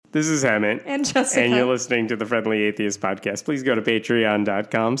This is Hemant. And Jessica. And you're listening to the Friendly Atheist Podcast. Please go to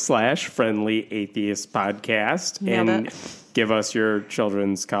patreon.com/friendlyatheistpodcast and give us your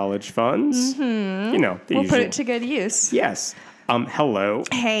children's college funds. Mm-hmm. You know, we'll put it to good use. Yes. Hello.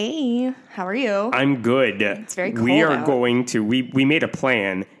 Hey, how are you? I'm good. It's very cold We are out. going to, we made a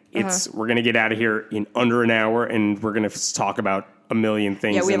plan. We're going to get out of here in under an hour, and we're going to talk about a million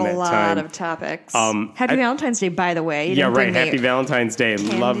things. Yeah, we have in a that lot time. of topics. Happy Valentine's Day, by the way. You Yeah, didn't right. bring Happy me Valentine's Day.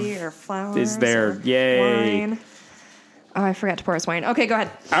 candy Love or flowers is there. or Yay. wine. Oh, I forgot to pour us wine. Okay, go ahead.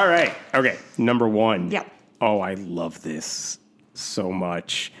 All right. Okay. Number one. Yeah. Oh, I love this so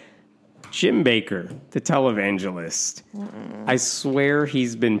much. Jim Bakker, the televangelist. I swear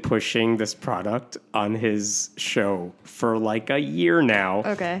he's been pushing this product on his show for like a year now.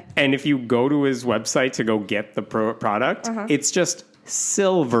 Okay. And if you go to his website to go get the product, it's just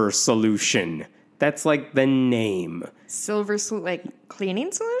Silver Solution. That's like the name. Silver, like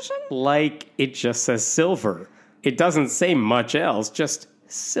cleaning solution? Like it just says silver. It doesn't say much else, just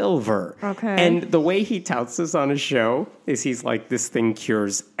silver. Okay. And the way he touts this on his show is he's like, this thing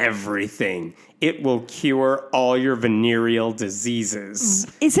cures everything. It will cure all your venereal diseases.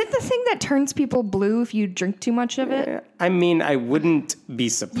 Is it the thing that turns people blue if you drink too much of it? I mean, I wouldn't be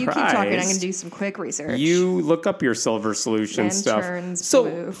surprised. You keep talking. I'm going to do some quick research. You look up your Silver Solution And stuff. turns So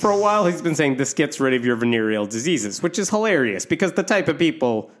blue. for a while, he's been saying this gets rid of your venereal diseases, which is hilarious because the type of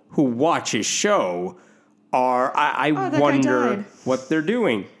people who watch his show are, I that guy wonder died. what they're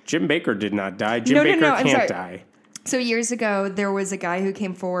doing. Jim Bakker did not die. Jim No, Bakker I'm can't sorry. die. So years ago, there was a guy who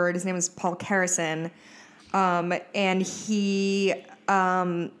came forward. His name was Paul Carrison, and he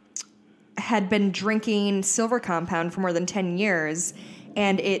had been drinking silver compound for more than 10 years,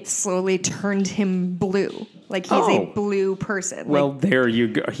 and it slowly turned him blue. Like he's a blue person. Well, like, there you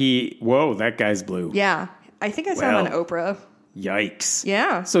go. Whoa, that guy's blue. yeah, I think I saw him on Oprah. Yikes.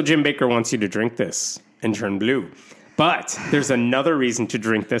 Yeah. So Jim Bakker wants you to drink this and turn blue. But there's another reason to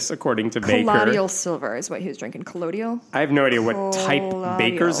drink this, according to Bakker. Colloidal silver is what he was drinking. Colloidal? I have no idea what type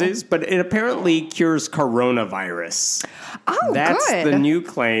Baker's is, but it apparently cures coronavirus. Oh, That's good. the new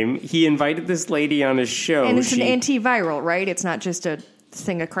claim. He invited this lady on his show. And it's an antiviral, right? It's not just a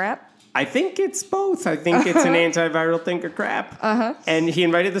thing of crap? I think it's both. I think it's an antiviral thing of crap. And he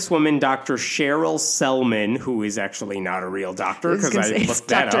invited this woman, Dr. Cheryl Selman, who is actually not a real doctor because I looked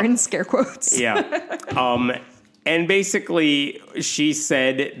that doctor up. in scare quotes. Yeah. And basically, she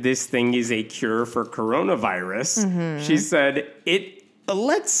said this thing is a cure for coronavirus. Mm-hmm. She said,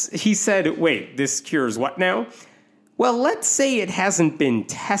 he said, wait, this cures what now? Well, let's say it hasn't been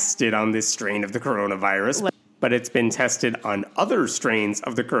tested on this strain of the coronavirus, but it's been tested on other strains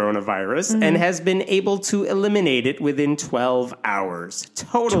of the coronavirus and has been able to eliminate it within 12 hours.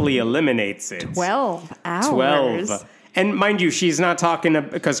 Totally eliminates it. 12 hours? 12. And mind you, she's not talking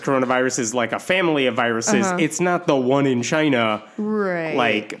because coronavirus is like a family of viruses. It's not the one in China.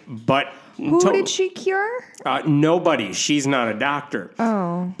 Right. But Who did she cure? nobody. She's not a doctor.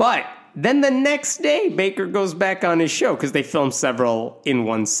 Oh. But then the next day, Bakker goes back on his show because they filmed several in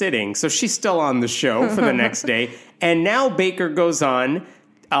one sitting. So she's still on the show for the next day. And now Bakker goes on,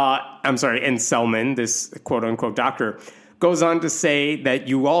 and Selman, this quote unquote doctor, goes on to say that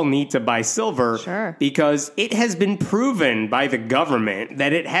you all need to buy silver because it has been proven by the government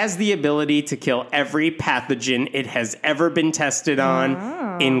that it has the ability to kill every pathogen it has ever been tested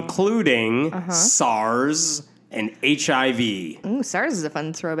on, including SARS and HIV. Ooh, SARS is a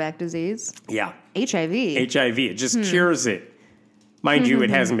fun throwback disease. Yeah. HIV. It just cures it. Mind you, it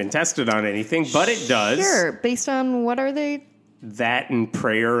hasn't been tested on anything, but it does. Sure. Based on what are they? That and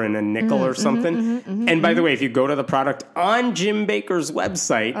prayer and a nickel or something. And by the way, if you go to the product on Jim Bakker's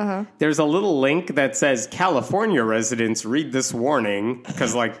website, there's a little link that says California residents read this warning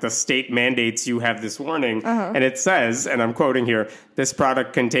because like the state mandates you have this warning. And it says, and I'm quoting here, this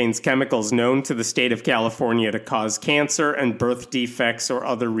product contains chemicals known to the state of California to cause cancer and birth defects or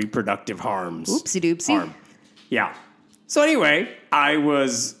other reproductive harms. Oopsie doopsie. Yeah. So anyway,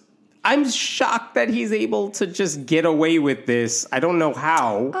 I'm shocked that he's able to just get away with this. I don't know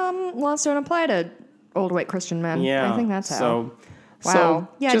how. Laws don't apply to old white Christian men. Yeah. I think that's how. So, wow.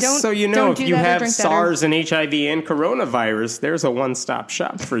 Yeah, just so you know, don't if do you that or have drink that or- SARS and HIV and coronavirus, there's a one-stop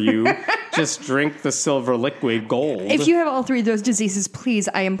shop for you. Just drink the silver liquid gold. If you have all three of those diseases, please,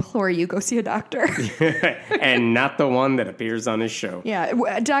 I implore you, go see a doctor. and not the one that appears on his show. Yeah,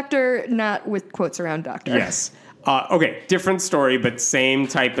 a doctor, not with quotes around doctor. Yes. Okay, different story, but same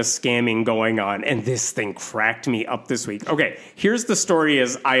type of scamming going on. And this thing cracked me up this week. Okay, here's the story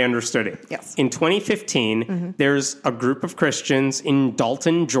as I understood it. Yes. In 2015, there's a group of Christians in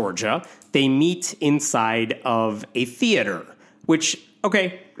Dalton, Georgia. They meet inside of a theater, which,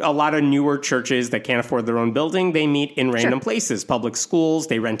 okay, a lot of newer churches that can't afford their own building, they meet in random places, public schools,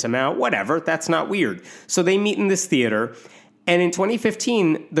 they rent them out, whatever. That's not weird. So they meet in this theater. And in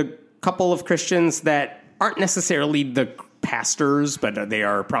 2015, the couple of Christians that aren't necessarily the pastors, but they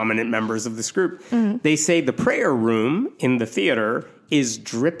are prominent members of this group, they say the prayer room in the theater is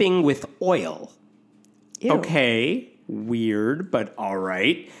dripping with oil. Ew. Okay, weird, but all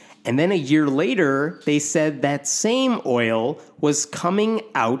right. And then a year later, they said that same oil was coming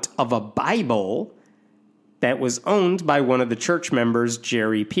out of a Bible that was owned by one of the church members,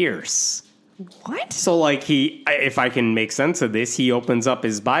 Jerry Pierce. What? So, like, if I can make sense of this, he opens up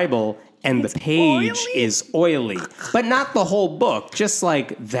his Bible and the page is oily. But not the whole book, just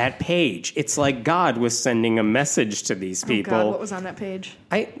like that page. It's like God was sending a message to these people. Oh God, what was on that page?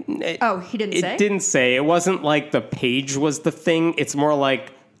 He didn't say? It didn't say. It wasn't like the page was the thing. It's more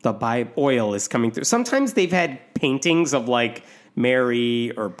like the Bible oil is coming through. Sometimes they've had paintings of like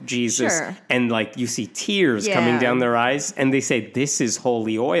Mary or Jesus, and like you see tears coming down their eyes, and they say this is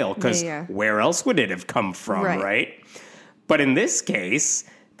holy oil because where else would it have come from, right? But in this case,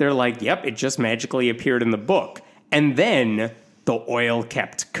 they're like, yep, it just magically appeared in the book. And then the oil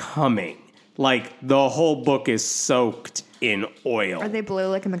kept coming. Like, the whole book is soaked in oil. Are they blue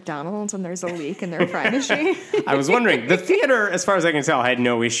like a McDonald's when there's a leak in their fry machine? I was wondering. The theater, as far as I can tell, had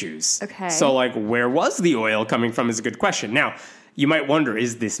no issues. Okay. So, like, where was the oil coming from is a good question. Now, you might wonder,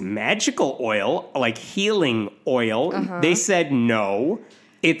 is this magical oil, like healing oil? They said no,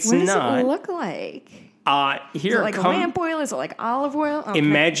 it's not. What does it look like? Is it like lamp oil? Is it like olive oil? Oh,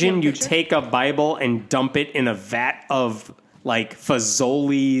 imagine you take a Bible and dump it in a vat of, like,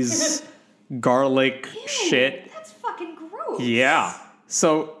 Fazoli's garlic shit. That's fucking gross. Yeah.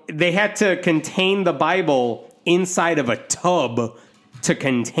 So they had to contain the Bible inside of a tub to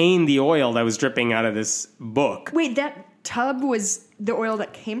contain the oil that was dripping out of this book. Wait, that tub was the oil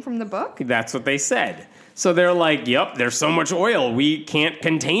that came from the book? That's what they said. So they're like, yep, there's so much oil, we can't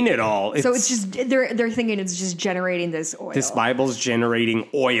contain it all. So it's just, they're thinking it's just generating this oil. This Bible's generating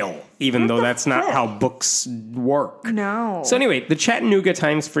oil, even though that's not how books work. No. So anyway, the Chattanooga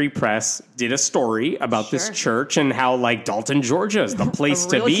Times Free Press did a story about this church and how, like, Dalton, Georgia is the place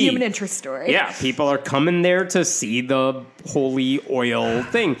to be. Human interest story. Yeah, people are coming there to see the holy oil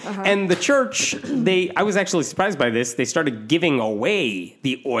thing. And the church, I was actually surprised by this. They started giving away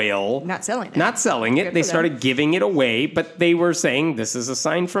the oil. Not selling it. Not selling it. They started giving it away, but they were saying this is a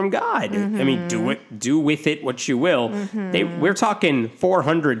sign from God. I mean, do with it what you will. We're talking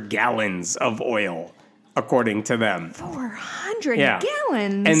 400 gallons of oil, according to them. 400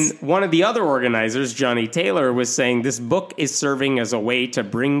 gallons? And one of the other organizers, Johnny Taylor, was saying this book is serving as a way to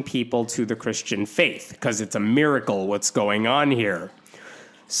bring people to the Christian faith because it's a miracle what's going on here.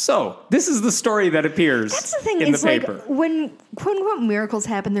 So, this is the story that appears That's the thing, in the it's paper. Like when quote-unquote miracles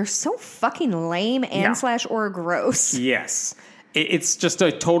happen, they're so fucking lame and / or gross. Yes. It's just a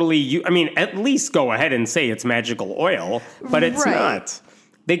totally... I mean, at least go ahead and say it's magical oil, but it's not.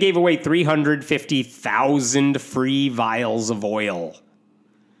 They gave away 350,000 free vials of oil.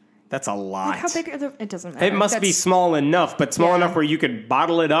 That's a lot. Like how big are the... It doesn't matter. It must be small enough, but small enough where you could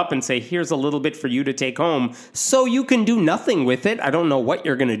bottle it up and say, here's a little bit for you to take home, so you can do nothing with it. I don't know what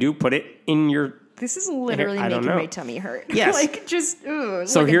you're going to do. Put it in your... This is literally making my tummy hurt. Yes. Like, just...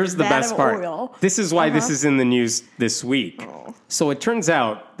 So here's the best part. Oil. This is why this is in the news this week. So it turns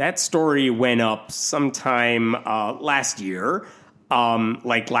out that story went up sometime last year,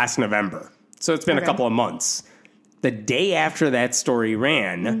 like last November. So it's been a couple of months. The day after that story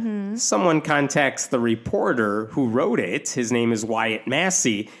ran, someone contacts the reporter who wrote it. His name is Wyatt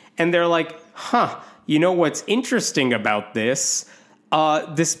Massey. And they're like, you know what's interesting about this?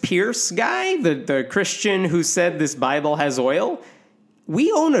 This Pierce guy, the Christian who said this Bible has oil,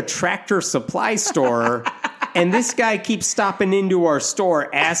 we own a Tractor Supply store, and this guy keeps stopping into our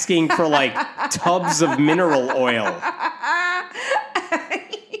store asking for, like, tubs of mineral oil.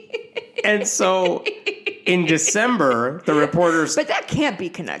 And so... in December, the reporters... But that can't be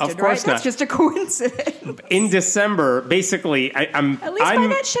connected, of course right? Not. That's just a coincidence. In December, basically, I'm... At least buy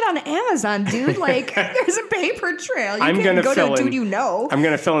that shit on Amazon, dude. Like, there's a paper trail. You can't go to a dude you know. I'm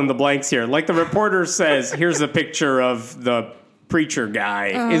going to fill in the blanks here. Like the reporter says, here's a picture of the preacher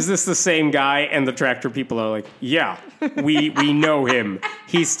guy. Is this the same guy? And the tractor people are like, yeah, we know him.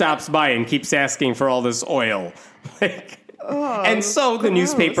 He stops by and keeps asking for all this oil. Like... and so the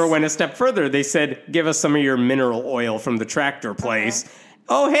newspaper went a step further. They said, give us some of your mineral oil from the tractor place.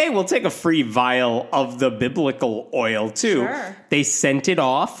 Oh, hey, we'll take a free vial of the biblical oil, too. Sure. They sent it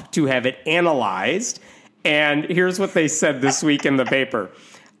off to have it analyzed. And here's what they said this week in the paper.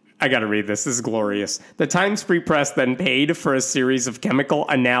 I got to read this. This is glorious. The Times Free Press then paid for a series of chemical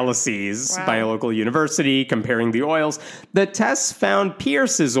analyses by a local university comparing the oils. The tests found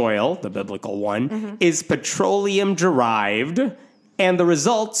Pierce's oil, the biblical one, is petroleum derived. And the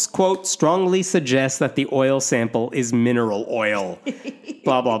results, quote, strongly suggest that the oil sample is mineral oil.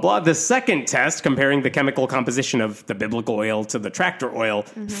 Blah, blah, blah. The second test, comparing the chemical composition of the biblical oil to the tractor oil,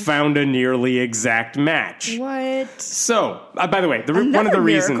 found a nearly exact match. What? So, by the way, one of the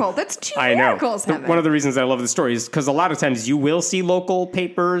reasons... That's two miracles, one of the reasons I love the story is because a lot of times you will see local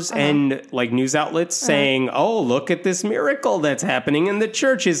papers and like news outlets saying, oh, look at this miracle that's happening in the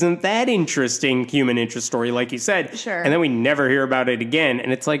church. Isn't that interesting? Human interest story, like you said. Sure. And then we never hear about it again.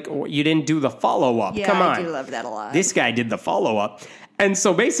 And it's like, you didn't do the follow-up. Yeah, Come on. I do love that a lot. This guy did the follow-up. And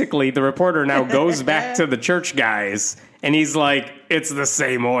so basically, the reporter now goes back to the church guys, and he's like, it's the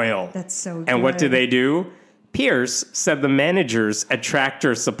same oil. That's so good. And what do they do? Pierce said the managers at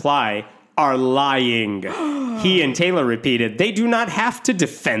Tractor Supply are lying. He and Taylor repeated, they do not have to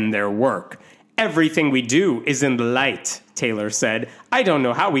defend their work. Everything we do is in the light, Taylor said. I don't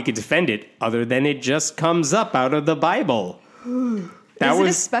know how we could defend it other than it just comes up out of the Bible. Is it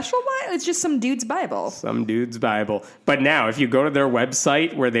a special Bible? It's just some dude's Bible. Some dude's Bible. But now, if you go to their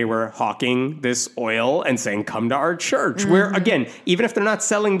website where they were hawking this oil and saying, come to our church, where, again, even if they're not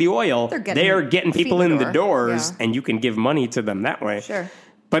selling the oil, they are getting people in the doors, and you can give money to them that way. Sure.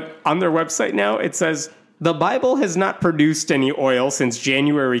 But on their website now, it says, the Bible has not produced any oil since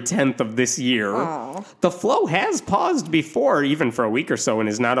January 10th of this year. Aww. The flow has paused before, even for a week or so, and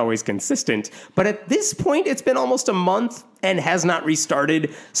is not always consistent. But at this point, it's been almost a month and has not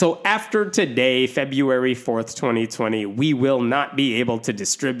restarted. So after today, February 4th, 2020, we will not be able to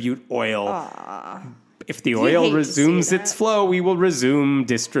distribute oil. Aww. If the oil resumes its flow, we will resume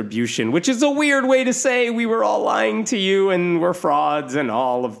distribution, which is a weird way to say we were all lying to you and we're frauds and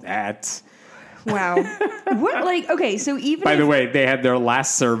all of that. Wow. What, like, okay, so even By the way, they had their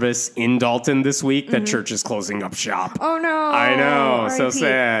last service in Dalton this week. That church is closing up shop. Oh, no. I know. R.I.P. So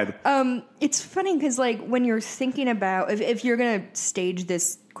sad. It's funny because, like, when you're thinking about, if you're going to stage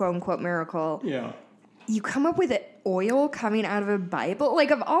this quote-unquote miracle, you come up with oil coming out of a Bible. Like,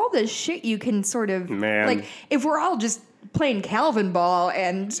 of all the shit you can sort of... Man. Like, if we're all just playing Calvin ball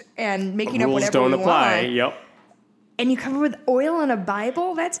and making up whatever Rules don't we apply. want... Yep. And you come up with oil in a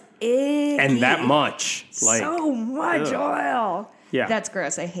Bible? That's icky. And that much. Like, so much oil. Yeah. That's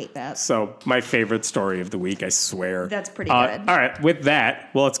gross. I hate that. So, my favorite story of the week, I swear. That's pretty good. All right, with that,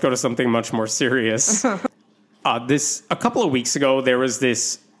 well, let's go to something much more serious. A couple of weeks ago, there was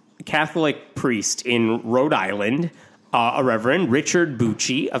this Catholic priest in Rhode Island, a Reverend Richard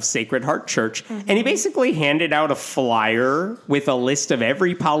Bucci of Sacred Heart Church, and he basically handed out a flyer with a list of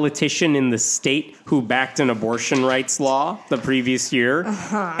every politician in the state who backed an abortion rights law the previous year.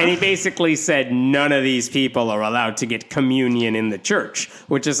 And he basically said none of these people are allowed to get communion in the church,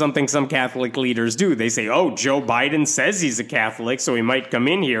 which is something some Catholic leaders do. They say, oh, Joe Biden says he's a Catholic, so he might come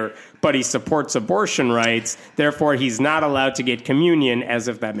in here, but he supports abortion rights, therefore he's not allowed to get communion, as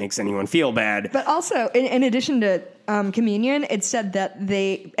if that makes anyone feel bad. But also, in addition to communion, it said that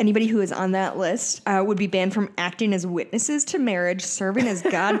anybody who is on that list would be banned from acting as witnesses to marriage, serving as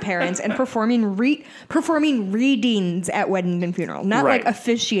godparents, and performing readings at wedding and funeral. Not like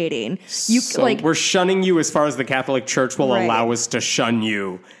officiating. We're shunning you as far as the Catholic Church will allow us to shun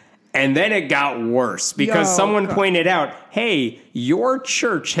you. And then it got worse because someone pointed out, hey, your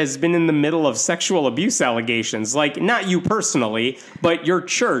church has been in the middle of sexual abuse allegations. Like, not you personally, but your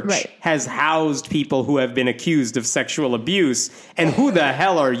church has housed people who have been accused of sexual abuse. And who the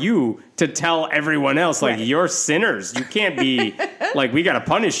hell are you to tell everyone else, like, you're sinners? You can't be, like, we got to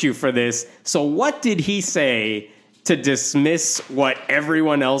punish you for this. So what did he say to dismiss what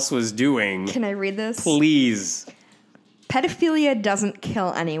everyone else was doing? Can I read this? Please. Pedophilia doesn't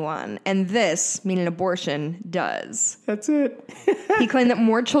kill anyone, and this, meaning abortion, does. That's it. He claimed that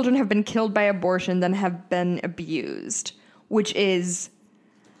more children have been killed by abortion than have been abused, which is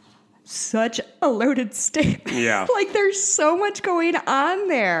such a loaded statement. Yeah. Like, there's so much going on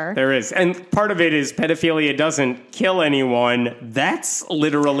there. There is. And part of it is pedophilia doesn't kill anyone. That's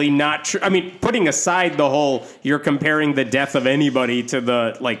literally not true. I mean, putting aside the whole, you're comparing the death of anybody to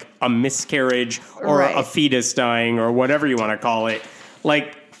the, like, a miscarriage or a fetus dying or whatever you want to call it.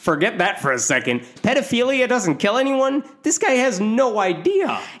 Like, forget that for a second. Pedophilia doesn't kill anyone. This guy has no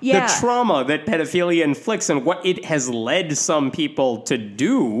idea the trauma that pedophilia inflicts and what it has led some people to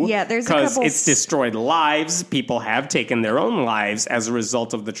do. Yeah, there's because it's destroyed lives. People have taken their own lives as a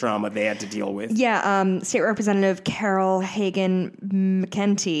result of the trauma they had to deal with. Yeah, State Representative Carol Hagan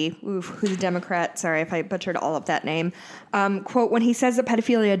McEntee, who's a Democrat, sorry if I butchered all of that name, quote, when he says that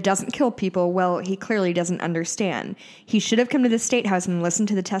pedophilia doesn't kill people, well, he clearly doesn't understand. He should have come to the State House and listened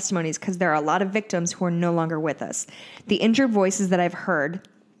to the testimonies because there are a lot of victims who are no longer with us. The injured voices that I've heard,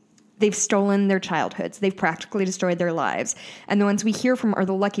 they've stolen their childhoods. They've practically destroyed their lives. And the ones we hear from are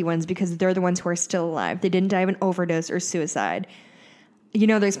the lucky ones because they're the ones who are still alive. They didn't die of an overdose or suicide. You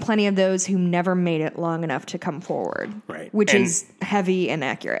know, there's plenty of those who never made it long enough to come forward, right? Which is heavy and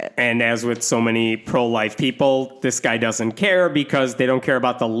accurate. And as with so many pro-life people, this guy doesn't care because they don't care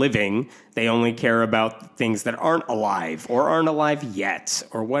about the living. They only care about things that aren't alive or aren't alive yet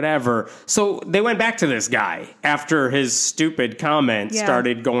or whatever. So they went back to this guy after his stupid comment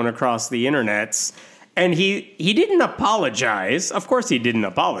started going across the internets. And he didn't apologize. Of course he didn't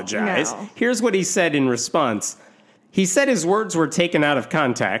apologize. No. Here's what he said in response. He said his words were taken out of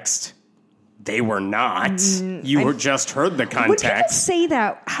context. They were not. You just heard the context. When people say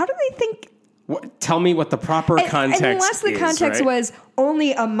that, how do they think? Tell me what the proper context is. Unless the context was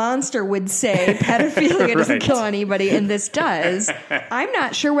only a monster would say pedophilia doesn't kill anybody, and this does. I'm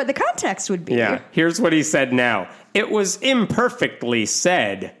not sure what the context would be. Yeah, here's what he said now. It was imperfectly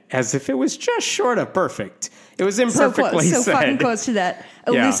said, as if it was just short of perfect. It was imperfectly said. So fucking close to that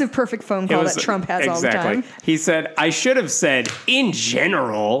elusive perfect phone call that Trump has all the time. He said, I should have said, in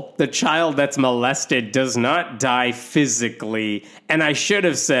general, the child that's molested does not die physically. And I should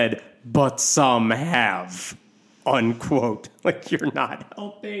have said, but some have. Unquote. Like, you're not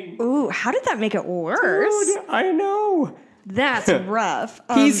helping. Ooh, how did that make it worse? Dude, I know. That's rough.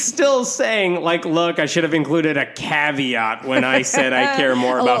 He's still saying, like, look, I should have included a caveat when I said I care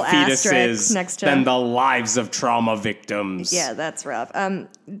more about fetuses than the lives of trauma victims. Yeah, that's rough.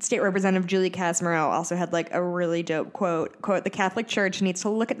 State Representative Julie Casimiro also had, like, a really dope quote. Quote, the Catholic Church needs to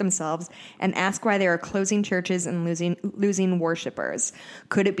look at themselves and ask why they are closing churches and losing worshipers.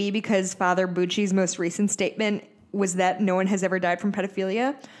 Could it be because Father Bucci's most recent statement was that no one has ever died from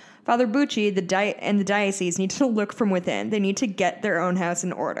pedophilia? Father Bucci and the diocese need to look from within. They need to get their own house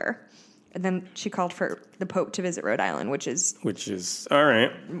in order. And then she called for the Pope to visit Rhode Island, which is all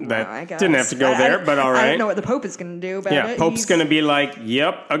right. That didn't have to go there, but all right. I don't know what the Pope is going to do about it. Yeah, Pope's going to be like,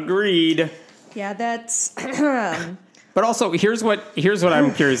 yep, agreed. Yeah, that's... But also, here's what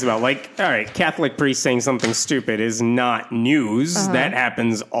I'm curious about. Like, all right, Catholic priest saying something stupid is not news. That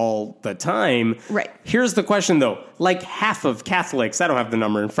happens all the time. Right. Here's the question, though. Like, half of Catholics, I don't have the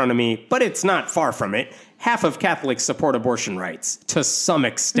number in front of me, but it's not far from it. Half of Catholics support abortion rights, to some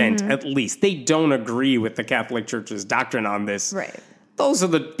extent, at least. They don't agree with the Catholic Church's doctrine on this. Right. Those are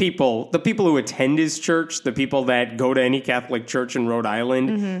the people who attend his church, the people that go to any Catholic church in Rhode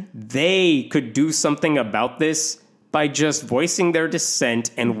Island. They could do something about this by just voicing their dissent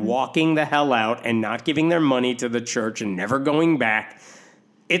and walking the hell out and not giving their money to the church and never going back.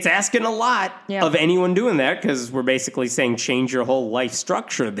 It's asking a lot of anyone doing that because we're basically saying change your whole life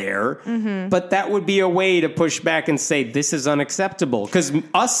structure there. But that would be a way to push back and say this is unacceptable. Because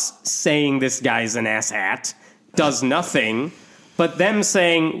us saying this guy's an asshat does nothing. But them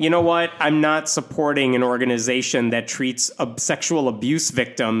saying, you know what, I'm not supporting an organization that treats sexual abuse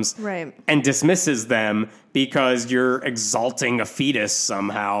victims and dismisses them because you're exalting a fetus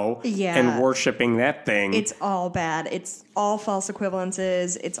somehow and worshiping that thing. It's all bad. It's all false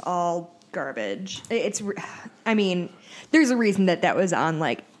equivalences. It's all garbage. I mean, there's a reason that was on,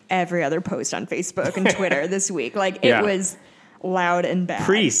 like, every other post on Facebook and Twitter this week. Like, it was loud and bad.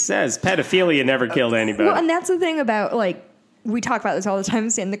 Priest says pedophilia never killed anybody. Well, and that's the thing about, like, we talk about this all the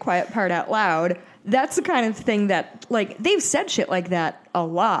time, saying the quiet part out loud. That's the kind of thing that, like, they've said shit like that a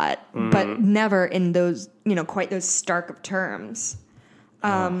lot, but never in those, you know, quite those stark of terms.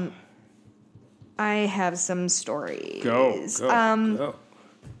 I have some stories. Go.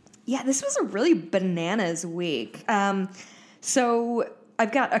 Yeah, this was a really bananas week. So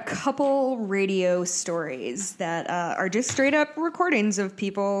I've got a couple radio stories that are just straight up recordings of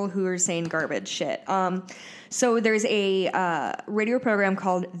people who are saying garbage shit. So there's a radio program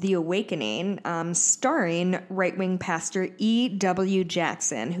called The Awakening, starring right-wing pastor E.W.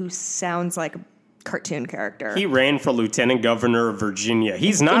 Jackson, who sounds like a cartoon character. He ran for lieutenant governor of Virginia.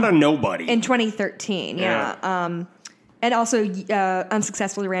 He's not a nobody. In 2013, yeah. And also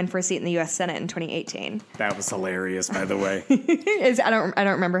unsuccessfully ran for a seat in the U.S. Senate in 2018. That was hilarious, by the way. I don't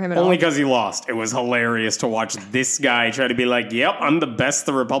remember him at all. Only because he lost. It was hilarious to watch this guy try to be like, yep, I'm the best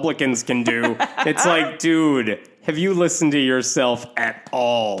the Republicans can do. It's like, dude, have you listened to yourself at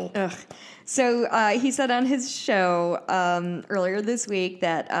all? Ugh. So he said on his show earlier this week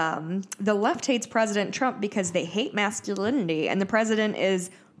that the left hates President Trump because they hate masculinity, and the president is,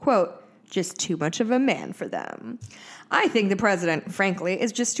 quote, just too much of a man for them. I think the president, frankly,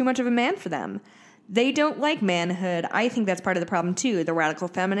 is just too much of a man for them. They don't like manhood. I think that's part of the problem, too. The radical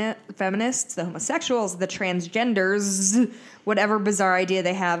feminists, the homosexuals, the transgenders, whatever bizarre idea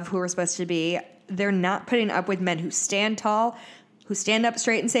they have who are supposed to be, they're not putting up with men who stand tall, who stand up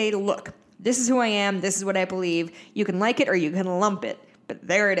straight and say, look, this is who I am, this is what I believe. You can like it or you can lump it. But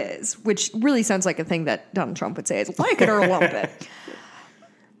there it is, which really sounds like a thing that Donald Trump would say is like it or lump it.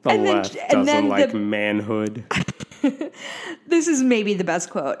 The left doesn't like manhood. This is maybe the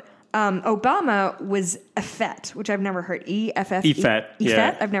best quote. Obama was effete, which I've never heard. E-F-F? Effete,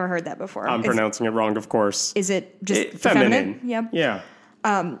 yeah. I've never heard that before. I'm pronouncing it wrong, of course. Is it just feminine? Yeah. Yeah.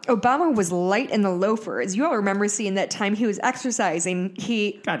 Obama was light in the loafers. You all remember seeing that time he was exercising.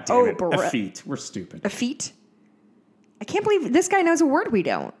 God damn it. Effete. We're stupid. Effete? I can't believe this guy knows a word we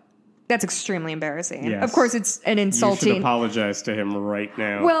don't. That's extremely embarrassing. Yes. Of course, it's an insulting. You should apologize to him right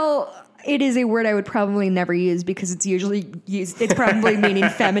now. Well, it is a word I would probably never use because it's usually used. It's probably meaning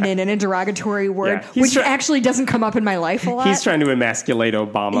feminine and a derogatory word, Yeah, which actually doesn't come up in my life a lot. He's trying to emasculate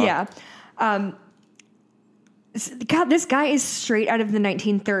Obama. Yeah. God, this guy is straight out of the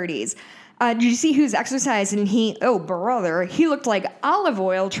 1930s. Did you see who's exercising? He looked like olive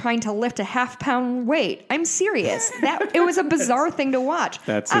oil trying to lift a half-pound weight. I'm serious. It was a bizarre thing to watch.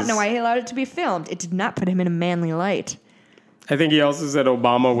 I don't know why he allowed it to be filmed. It did not put him in a manly light. I think he also said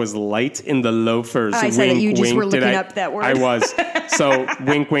Obama was light in the loafers. I said that you just were looking up that word. I was. So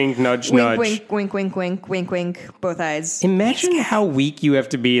wink, wink, nudge, nudge. Wink, wink, wink, wink, wink, wink, both eyes. Imagine how weak you have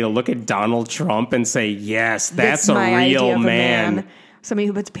to be to look at Donald Trump and say, yes, that's a real man. Somebody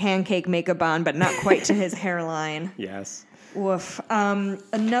who puts pancake makeup on, but not quite to his hairline. Yes. Woof.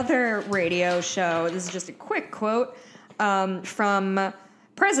 Another radio show. This is just a quick quote from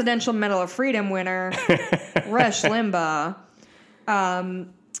Presidential Medal of Freedom winner Rush Limbaugh.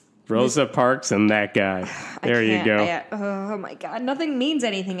 Rosa Parks and that guy. There you go. Oh my God. Nothing means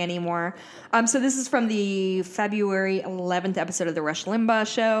anything anymore. So this is from the February 11th episode of the Rush Limbaugh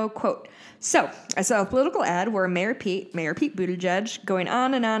show. Quote, so I saw a political ad where Mayor Pete Buttigieg going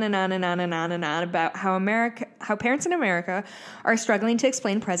on and on and on and on and on and on about how parents in America are struggling to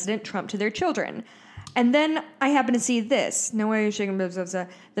explain President Trump to their children. And then I happen to see this. No way you're shaking the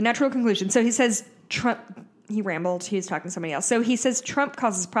natural conclusion. So he says Trump... He rambled. He was talking to somebody else. So he says Trump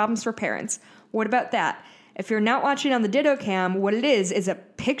causes problems for parents. What about that? If you're not watching on the Ditto Cam, what it is a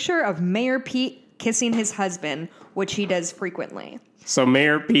picture of Mayor Pete kissing his husband, which he does frequently. So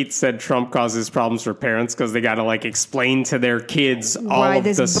Mayor Pete said Trump causes problems for parents because they got to explain to their kids all of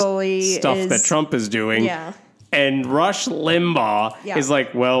the stuff that Trump is doing. Yeah. And Rush Limbaugh is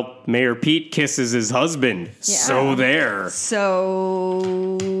like, well, Mayor Pete kisses his husband. Yeah. So there.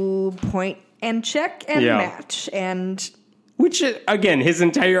 So point and check and match. And which, again, his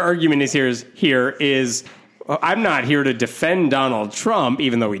entire argument is I'm not here to defend Donald Trump,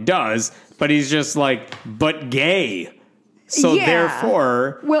 even though he does, but he's just but gay. So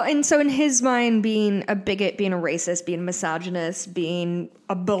therefore... Well, and so in his mind, being a bigot, being a racist, being a misogynist, being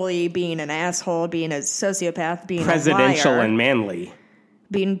a bully, being an asshole, being a sociopath, being presidential a liar, and manly.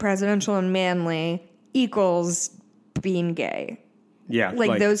 Being presidential and manly equals being gay. Yeah.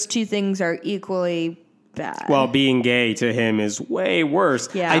 Those two things are equally bad. Well, being gay to him is way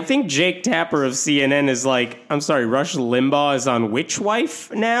worse. Yeah. I think Jake Tapper of CNN is I'm sorry, Rush Limbaugh is on Witch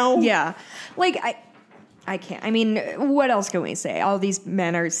Wife now? Yeah. I can't. I mean, what else can we say? All these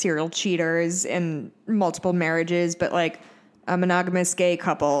men are serial cheaters in multiple marriages, but a monogamous gay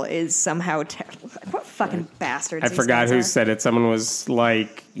couple is somehow what fucking bastards. I forgot who said it. Someone was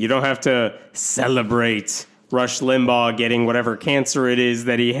you don't have to celebrate Rush Limbaugh getting whatever cancer it is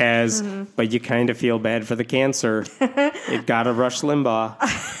that he has, but you kind of feel bad for the cancer. It got a Rush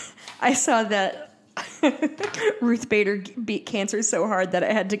Limbaugh. I saw that Ruth Bader beat cancer so hard that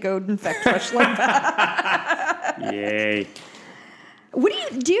it had to go infect Rush Limbaugh. Yay.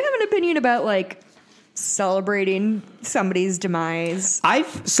 Do you have an opinion about celebrating somebody's demise.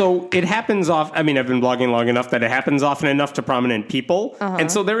 So it happens off. I mean, I've been blogging long enough that it happens often enough to prominent people.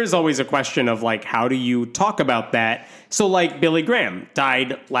 And so there is always a question of like, how do you talk about that? So like Billy Graham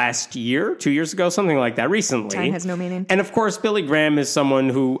died last year, 2 years ago, something like that, recently. Time has no meaning. And of course, Billy Graham is someone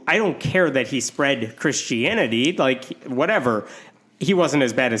who, I don't care that he spread Christianity, like whatever. He wasn't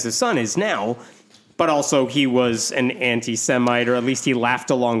as bad as his son is now. But also he was an anti-Semite, or at least he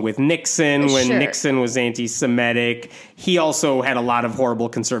laughed along with Nixon when Nixon was anti-Semitic. He also had a lot of horrible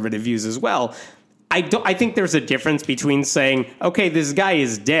conservative views as well. I think there's a difference between saying, okay, this guy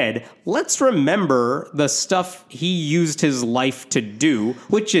is dead. Let's remember the stuff he used his life to do,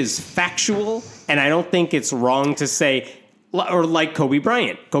 which is factual. And I don't think it's wrong to say, or like Kobe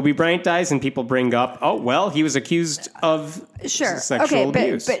Bryant. Kobe Bryant dies and people bring up, oh, well, he was accused of sexual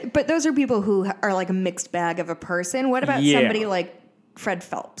abuse. But those are people who are like a mixed bag of a person. What about somebody like Fred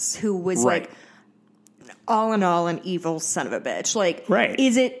Phelps, who was like all in all an evil son of a bitch? Like,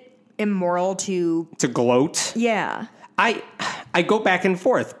 is it immoral to gloat? Yeah. I go back and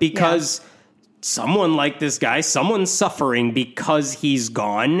forth because someone like this guy, someone's suffering because he's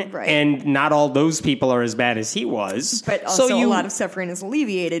gone, and not all those people are as bad as he was. But also a lot of suffering is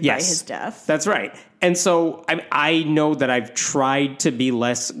alleviated by his death. That's right. And so I know that I've tried to be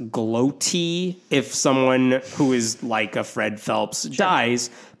less gloaty if someone who is like a Fred Phelps dies,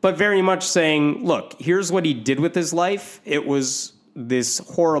 but very much saying, look, here's what he did with his life. It was this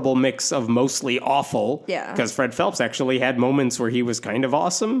horrible mix of mostly awful. Yeah. Because Fred Phelps actually had moments where he was kind of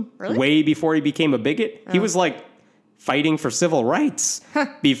awesome. Really? Way before he became a bigot. He was like fighting for civil rights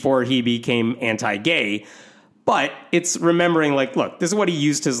before he became anti-gay. But it's remembering like, look, this is what he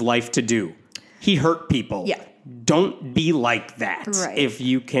used his life to do. He hurt people. Yeah. Don't be like that. Right. If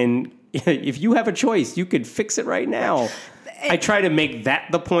you have a choice, you could fix it right now. I try to make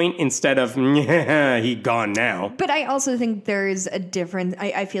that the point instead of he gone now. But I also think there's a difference.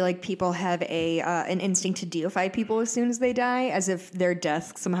 I feel like people have an instinct to deify people as soon as they die, as if their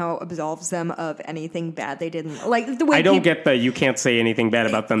death somehow absolves them of anything bad they didn't. Like the way I don't get that you can't say anything bad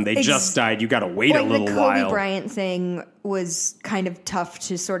about them. They just died. You got to wait a little while. The Kobe Bryant thing was kind of tough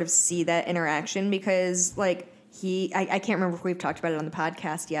to sort of see that interaction because, like, I can't remember if we've talked about it on the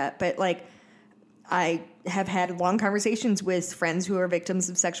podcast yet, but like, I have had long conversations with friends who are victims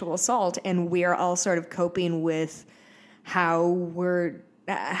of sexual assault, and we're all sort of coping with how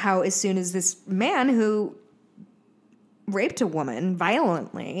as soon as this man who raped a woman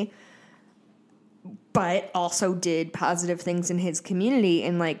violently, but also did positive things in his community,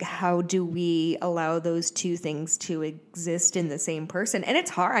 and like, how do we allow those two things to exist in the same person? And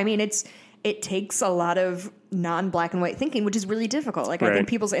it's hard. I mean, it takes a lot of non-black and white thinking, which is really difficult. Like, I think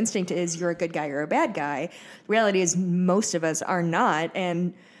people's instinct is you're a good guy or a bad guy. The reality is most of us are not.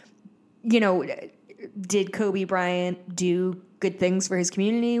 And, you know, did Kobe Bryant do good things for his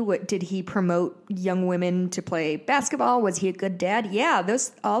community? What did he promote young women to play basketball? Was he a good dad? Yeah,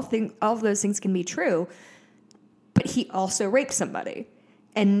 all of those things can be true. But he also raped somebody.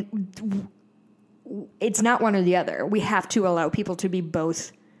 And it's not one or the other. We have to allow people to be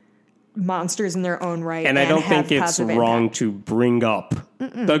both monsters in their own right. And I don't think it's wrong to bring up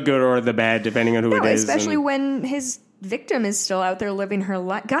the good or the bad, depending on who it is. Especially when his victim is still out there living her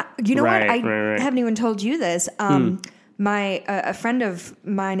life. God, you know what? I haven't even told you this. A friend of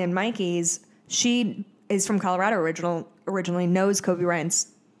mine and Mikey's, she is from Colorado originally, knows Kobe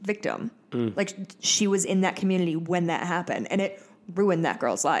Bryant's victim. Like, she was in that community when that happened, and it ruined that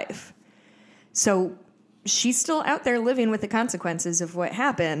girl's life. So she's still out there living with the consequences of what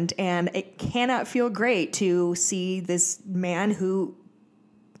happened, and it cannot feel great to see this man who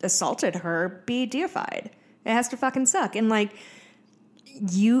assaulted her be deified. It has to fucking suck. And like,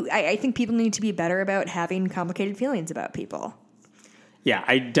 I think people need to be better about having complicated feelings about people. Yeah,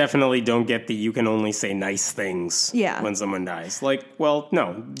 I definitely don't get the you can only say nice things when someone dies. Like, well,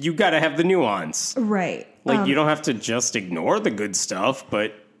 no, you got to have the nuance. Right. Like, you don't have to just ignore the good stuff,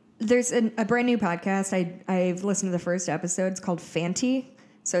 but there's a brand new podcast. I've listened to the first episode. It's called Fanty.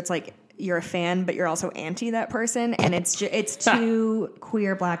 So it's like you're a fan, but you're also anti that person. And it's two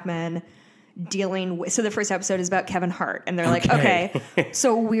queer black men dealing with. So the first episode is about Kevin Hart. And they're like, okay,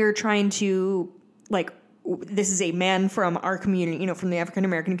 so we're trying to, like, this is a man from our community, you know, from the African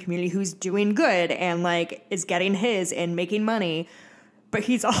American community who's doing good and like is getting his and making money. But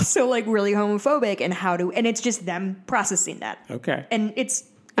he's also like really homophobic and it's just them processing that. Okay. And it's,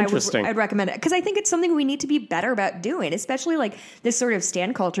 interesting. I'd recommend it because I think it's something we need to be better about doing, especially like this sort of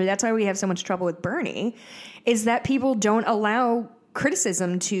stan culture. That's why we have so much trouble with Bernie, is that people don't allow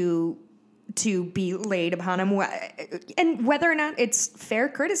criticism to be laid upon him, and whether or not it's fair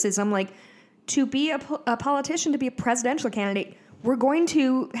criticism, like to be a politician, to be a presidential candidate, we're going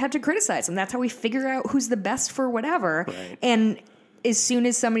to have to criticize him. That's how we figure out who's the best for whatever. Right. And as soon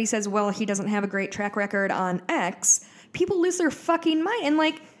as somebody says, well, he doesn't have a great track record on X, people lose their fucking mind. And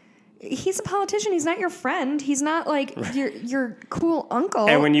like, he's a politician. He's not your friend. He's not like your cool uncle.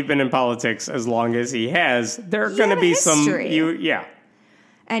 And when you've been in politics as long as he has, there are going to be history. some.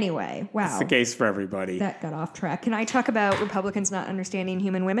 Anyway, wow. It's the case for everybody. That got off track. Can I talk about Republicans not understanding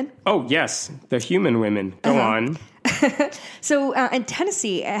human women? Oh, yes. The human women. Go on. So in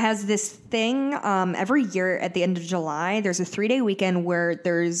Tennessee, it has this thing every year at the end of July. There's a 3-day weekend where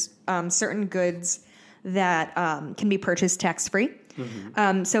there's certain goods that can be purchased tax-free.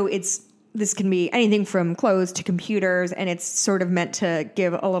 Mm-hmm. So this can be anything from clothes to computers, and it's sort of meant to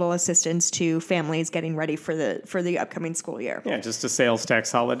give a little assistance to families getting ready for the upcoming school year. Yeah, just a sales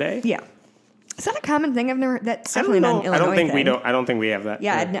tax holiday. Yeah. Is that a common thing? I've never. That's definitely not an Illinois thing. I don't think we have that.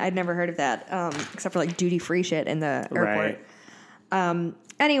 Yeah, I'd never heard of that, except for like duty free shit in the airport. Right.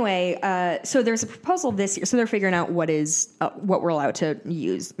 Anyway, so there's a proposal this year. So they're figuring out what we're allowed to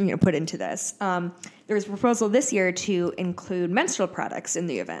use, put into this. There's a proposal this year to include menstrual products in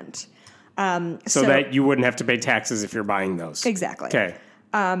the event. So that you wouldn't have to pay taxes if you're buying those. Exactly. Okay.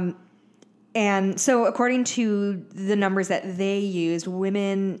 And so according to the numbers that they used,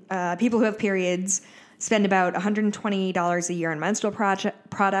 women, people who have periods spend about $120 a year on menstrual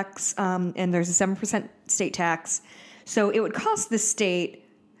products, and there's a 7% state tax. So it would cost the state,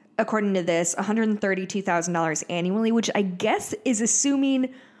 according to this, $132,000 annually, which I guess is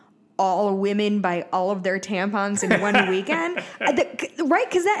assuming all women buy all of their tampons in one weekend. Right?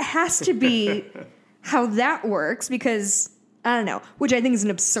 Because that has to be how that works, because I don't know, which I think is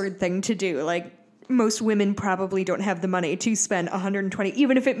an absurd thing to do. Like, most women probably don't have the money to spend $120,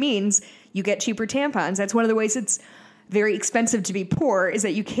 even if it means you get cheaper tampons. That's one of the ways it's very expensive to be poor, is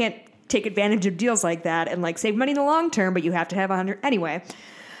that you can't take advantage of deals like that and like save money in the long term, but you have to have 100 anyway.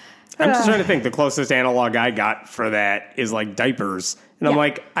 I'm just trying to think. The closest analog I got for that is like diapers. And I'm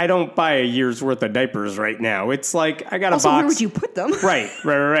like, I don't buy a year's worth of diapers right now. It's like, I got a box. Where would you put them? Right.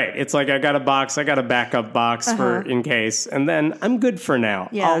 It's like, I got a box. I got a backup box for in case. And then I'm good for now.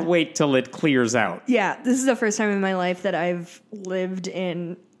 Yeah. I'll wait till it clears out. Yeah. This is the first time in my life that I've lived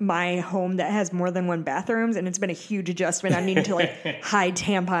in my home that has more than one bathrooms. And it's been a huge adjustment. I'm needing to like hide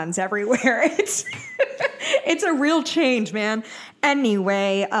tampons everywhere. It's a real change, man.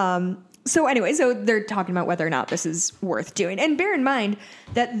 Anyway, So they're talking about whether or not this is worth doing. And bear in mind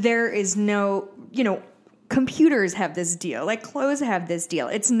that there is no, computers have this deal, like clothes have this deal.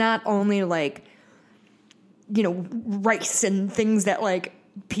 It's not only like, rice and things that like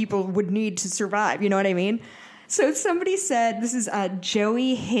people would need to survive. You know what I mean? So somebody said, this is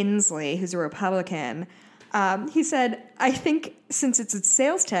Joey Hensley, who's a Republican. He said, I think since it's a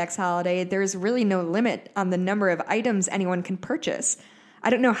sales tax holiday, there's really no limit on the number of items anyone can purchase. I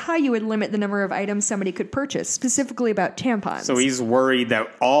don't know how you would limit the number of items somebody could purchase, specifically about tampons. So he's worried that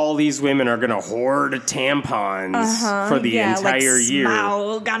all these women are going to hoard tampons for the entire year.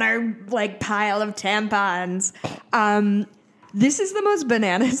 Smaug on our pile of tampons. This is the most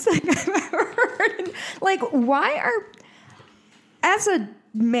bananas thing I've ever heard. Why are, as a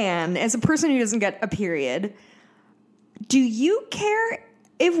man, as a person who doesn't get a period, do you care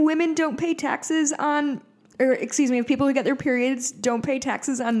if women don't pay taxes on... Or, excuse me, if people who get their periods don't pay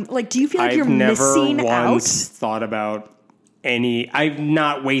taxes on, do you feel like you're missing out? I've never once thought about I've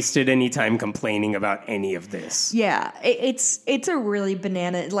not wasted any time complaining about any of this. Yeah, it's a really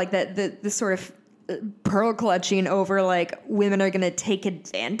banana, the sort of pearl clutching over, women are going to take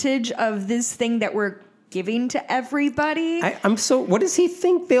advantage of this thing that we're giving to everybody. What does he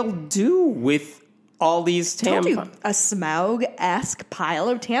think they'll do with all these tampons? A Smaug-esque pile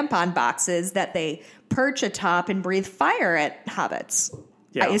of tampon boxes that they perch atop and breathe fire at hobbits.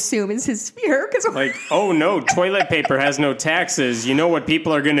 Yeah. I assume is his fear. Oh no, toilet paper has no taxes. You know what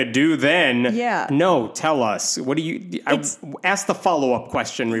people are going to do then? Yeah. No, tell us. What do you... ask the follow-up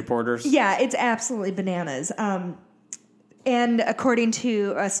question, reporters. Yeah, it's absolutely bananas. And according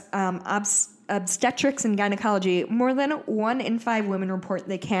to obstetrics and gynecology, more than 1 in 5 women report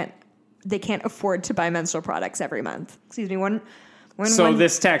they can't afford to buy menstrual products every month. Excuse me,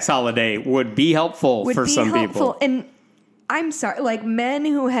 this tax holiday would be helpful for some people. And I'm sorry, men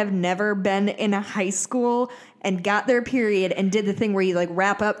who have never been in a high school and got their period and did the thing where you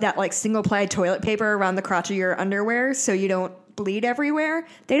wrap up that single ply toilet paper around the crotch of your underwear so you don't bleed everywhere.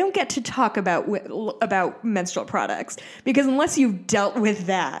 They don't get to talk about menstrual products, because unless you've dealt with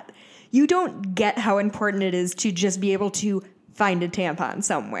that, you don't get how important it is to just be able to find a tampon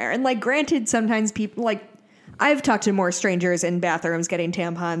somewhere. And granted, sometimes people I've talked to more strangers in bathrooms getting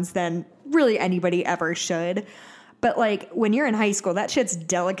tampons than really anybody ever should. But like when you're in high school, that shit's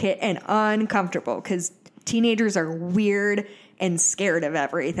delicate and uncomfortable because teenagers are weird and scared of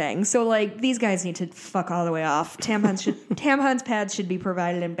everything. So like these guys need to fuck all the way off. Tampons, pads should be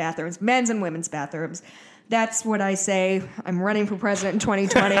provided in bathrooms, men's and women's bathrooms. That's what I say. I'm running for president in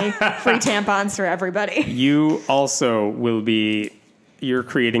 2020. Free tampons for everybody. You also will be. You're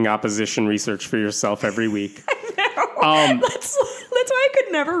creating opposition research for yourself every week. I know. That's why I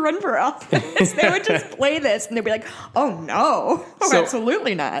could never run for office. They would just play this and they'd be like, oh, no. Oh,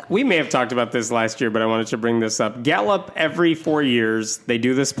 absolutely not. We may have talked about this last year, but I wanted to bring this up. Gallup, every 4 years, they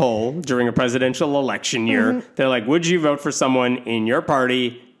do this poll during a presidential election year. Mm-hmm. They're like, would you vote for someone in your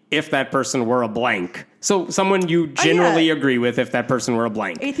party if that person were a blank? So someone you generally agree with if that person were a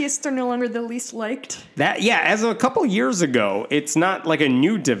blank. Atheists are no longer the least liked. As a couple years ago, it's not like a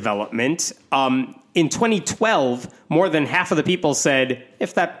new development. In 2012, more than half of the people said,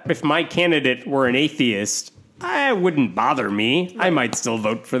 if my candidate were an atheist, it wouldn't bother me. I might still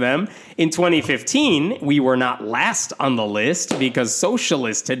vote for them. In 2015, we were not last on the list because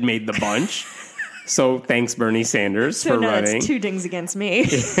socialists had made the bunch. So thanks, Bernie Sanders, for running. So it's 2 dings against me.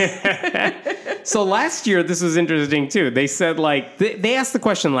 So last year, this was interesting, too. They said, like, they asked the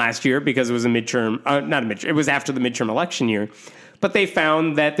question last year because it was a midterm, not a midterm, it was after the midterm election year. But they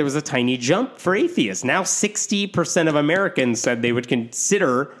found that there was a tiny jump for atheists. Now 60% of Americans said they would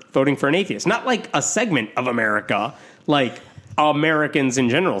consider voting for an atheist. Not like a segment of America, like Americans in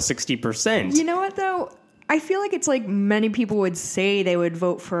general, 60%. You know what, though? I feel like it's like many people would say they would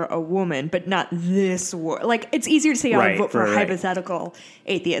vote for a woman, but not this woman. Like, it's easier to say I would vote for a hypothetical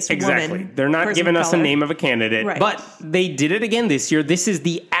atheist woman. Exactly. They're not giving us a name of a candidate, but they did it again this year. This is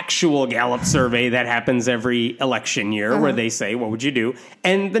the actual Gallup survey that happens every election year where they say, what would you do?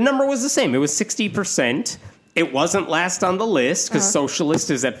 And the number was the same. It was 60%. It wasn't last on the list because socialist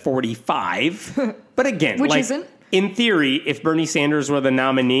is at 45. But again, which isn't. In theory, if Bernie Sanders were the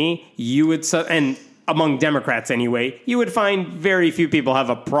nominee, you would... and among Democrats anyway, you would find very few people have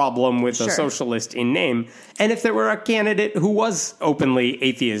a problem with a socialist in name. And if there were a candidate who was openly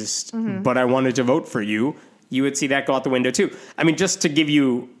atheist, but I wanted to vote for you, you would see that go out the window too. I mean, just to give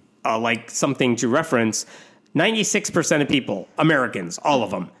you like something to reference, 96% of people, Americans, all of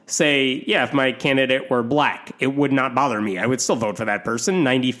them, say, yeah, if my candidate were black, it would not bother me. I would still vote for that person.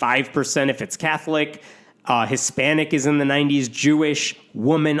 95% if it's Catholic. Hispanic is in the 90s, Jewish,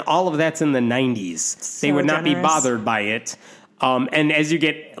 woman, all of that's in the 90s. So they would not generous. be bothered by it. And as you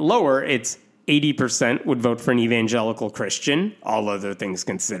get lower, it's 80% would vote for an evangelical Christian, all other things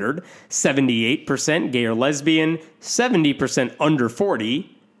considered. 78% gay or lesbian, 70% under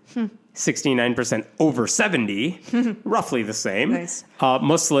 40, 69% over 70, roughly the same. Nice.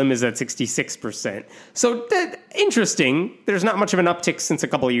 Muslim is at 66%. So interesting. There's not much of an uptick since a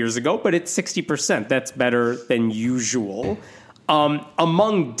couple of years ago, but it's 60%. That's better than usual.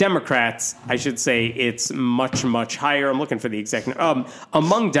 Among Democrats, I should say it's much, much higher. I'm looking for the exact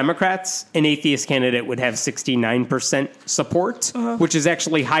among Democrats, an atheist candidate would have 69% support, which is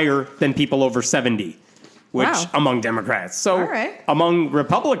actually higher than people over 70. Among Democrats. So among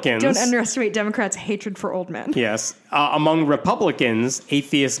Republicans... Don't underestimate Democrats' hatred for old men. Yes. Among Republicans,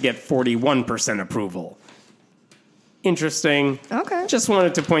 atheists get 41% approval. Interesting. Okay. Just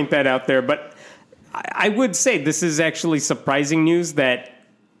wanted to point that out there. But I would say this is actually surprising news that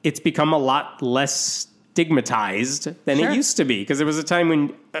it's become a lot less stigmatized than it used to be. Because there was a time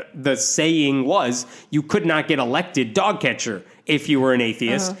when the saying was you could not get elected dog catcher if you were an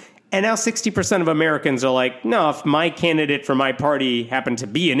atheist. And now 60% of Americans are like, no, if my candidate for my party happened to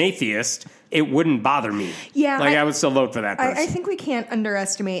be an atheist, it wouldn't bother me. Yeah. I would still vote for that person. I think we can't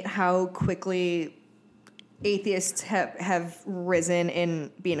underestimate how quickly atheists have risen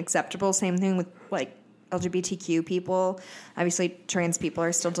in being acceptable. Same thing with, like, LGBTQ people. Obviously, trans people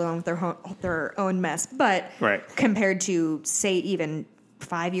are still dealing with their own mess. But compared to, say, even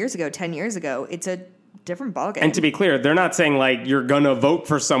 5 years ago, 10 years ago, it's a different ballgame. And to be clear, they're not saying, like, you're going to vote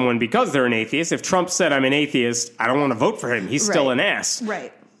for someone because they're an atheist. If Trump said, I'm an atheist, I don't want to vote for him. He's still an ass.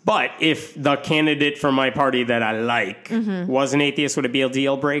 Right. But if the candidate for my party that I like was an atheist, would it be a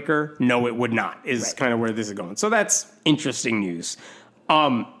deal breaker? No, it would not, is kind of where this is going. So that's interesting news.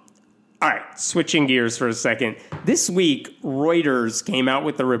 All right, switching gears for a second. This week, Reuters came out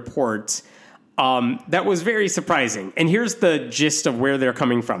with a report that was very surprising. And here's the gist of where they're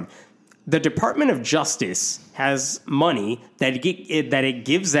coming from. The Department of Justice has money that it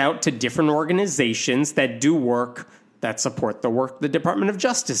gives out to different organizations that do work that support the work the Department of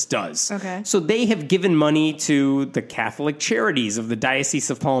Justice does. Okay. So they have given money to the Catholic Charities of the Diocese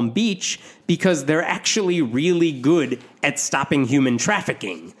of Palm Beach because they're actually really good at stopping human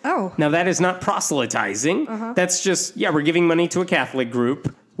trafficking. Oh. Now, that is not proselytizing. That's just, we're giving money to a Catholic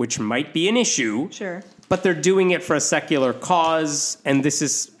group, which might be an issue. Sure. But they're doing it for a secular cause, and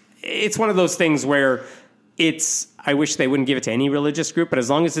it's one of those things where I wish they wouldn't give it to any religious group, but as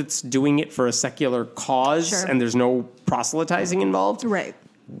long as it's doing it for a secular cause Sure. and there's no proselytizing involved, Right.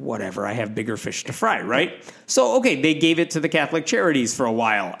 whatever, I have bigger fish to fry, right? So, okay, they gave it to the Catholic Charities for a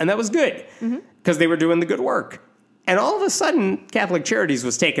while, and that was good because they were doing the good work. And all of a sudden, Catholic Charities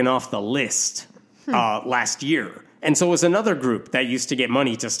was taken off the list last year. And so was another group that used to get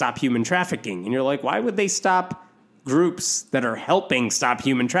money to stop human trafficking. And you're like, why would they stop groups that are helping stop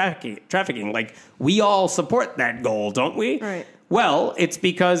human trafficking? Like, we all support that goal, don't we? Right. Well, it's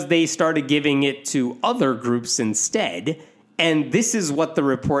because they started giving it to other groups instead. And this is what the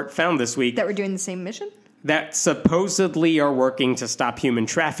report found this week. That we're doing the same mission? That supposedly are working to stop human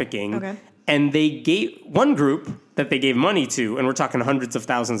trafficking. Okay. And they gave one group that they gave money to, and we're talking hundreds of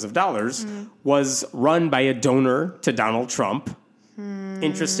thousands of dollars, was run by a donor to Donald Trump.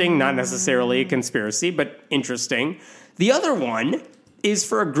 Interesting, not necessarily a conspiracy, but interesting. The other one is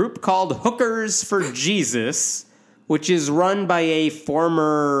for a group called Hookers for Jesus, which is run by a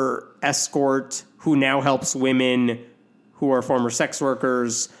former escort who now helps women who are former sex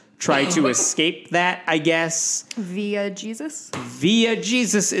workers try to escape that, I guess. Via Jesus? Via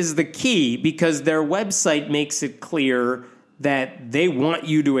Jesus is the key because their website makes it clear that they want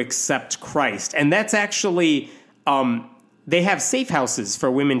you to accept Christ. And that's actually, they have safe houses for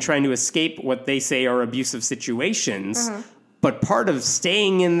women trying to escape what they say are abusive situations. But part of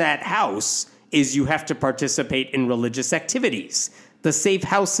staying in that house is you have to participate in religious activities. The safe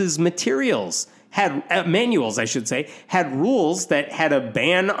house's materials manuals, I should say, had rules that had a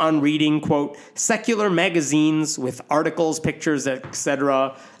ban on reading, quote, secular magazines with articles, pictures,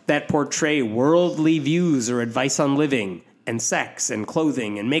 etc., that portray worldly views or advice on living and sex and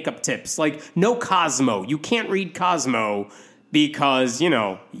clothing and makeup tips. Like, no Cosmo. You can't read Cosmo because, you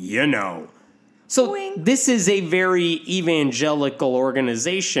know. So Boing. This is a very evangelical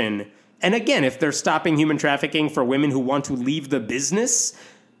organization. And again, if they're stopping human trafficking for women who want to leave the business,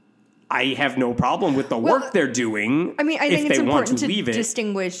 I have no problem with the work they're doing. I mean, I think if it's they want important to leave it.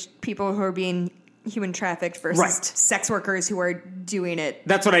 distinguish people who are being human trafficked versus Right. sex workers who are doing it.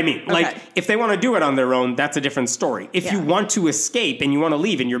 That's what I mean. Okay. Like, if they want to do it on their own, that's a different story. If you Yeah. want to escape and you want to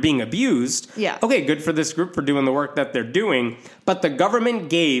leave and you're being abused, Yeah. okay, good for this group for doing the work that they're doing. But the government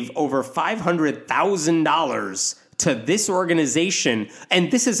gave over $500,000 to this organization.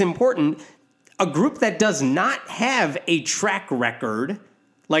 And this is important. A group that does not have a track record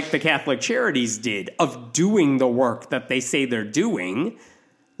like the Catholic Charities did of doing the work that they say they're doing.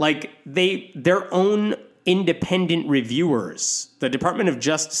 Like, their own independent reviewers, the Department of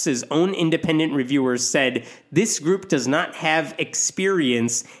Justice's own independent reviewers said this group does not have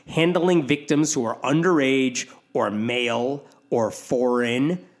experience handling victims who are underage or male or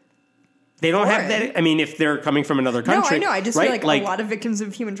foreign. They don't have that. I mean, if they're coming from another country. No, I know. I just right? feel like a lot of victims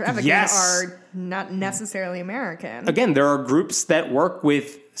of human trafficking Yes. are not necessarily American. Again, there are groups that work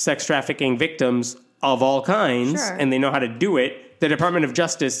with sex trafficking victims of all kinds, Sure. and they know how to do it. The Department of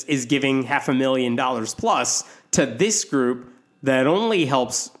Justice is giving $500,000 plus to this group that only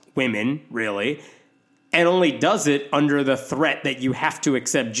helps women, really, and only does it under the threat that you have to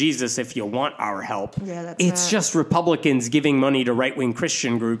accept Jesus if you want our help. Yeah, that's it's not- just Republicans giving money to right-wing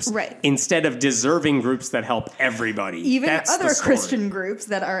Christian groups Right. instead of deserving groups that help everybody. Even That's the other story. Christian groups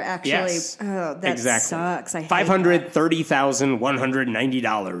that are actually, Yes, oh, that exactly. sucks. I hate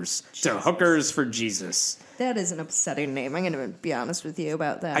 $530,190 to Hookers for Jesus. that is an upsetting name. I'm going to be honest with you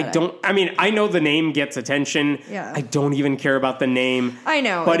about that. I know the name gets attention. Yeah. I don't even care about the name. I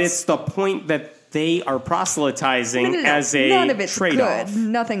know, But it's- it's the point that they are proselytizing No. as a None of it's trade-off. good.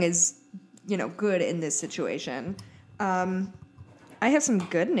 Nothing is, good in this situation. I have some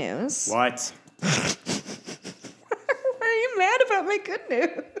good news. What? Why are you mad about my good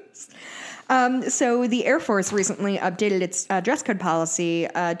news? So the Air Force recently updated its dress code policy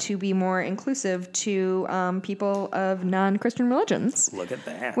to be more inclusive to people of non-Christian religions. Look at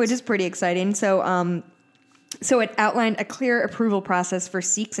that. Which is pretty exciting. So it outlined a clear approval process for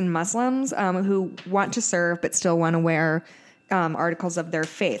Sikhs and Muslims who want to serve but still want to wear articles of their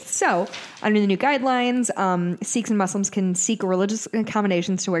faith. So under the new guidelines, Sikhs and Muslims can seek religious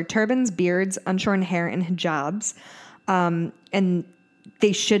accommodations to wear turbans, beards, unshorn hair, and hijabs. And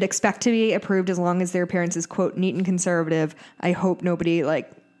they should expect to be approved as long as their appearance is, quote, neat and conservative. I hope nobody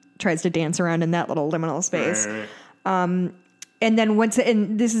tries to dance around in that little liminal space. And then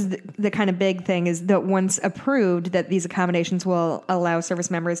and this is the kind of big thing, is that once approved, that these accommodations will allow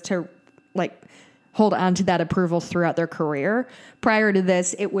service members to like hold on to that approval throughout their career. Prior to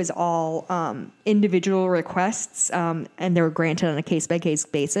this, it was all individual requests, and they were granted on a case-by-case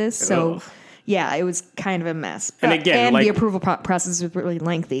basis. So, Ugh. yeah, it was kind of a mess. And again, the approval process was really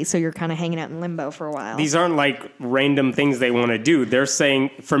lengthy, so you're kind of hanging out in limbo for a while. These aren't like random things they want to do. They're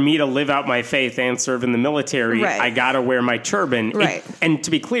saying, for me to live out my faith and serve in the military, Right. I got to wear my turban. Right. And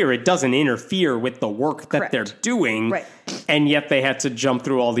to be clear, it doesn't interfere with the work that Correct. they're doing. Right. And yet they had to jump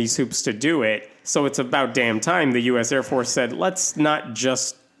through all these hoops to do it. So it's about damn time the U.S. Air Force said, let's not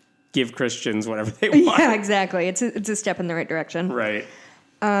just give Christians whatever they want. Yeah, exactly. It's a step in the right direction. Right.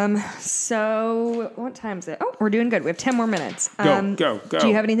 So what time is it? Oh, we're doing good. We have 10 more minutes. Go. Do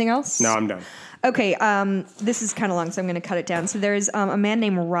you have anything else? No, I'm done. Okay, this is kind of long, so I'm going to cut it down. So there's a man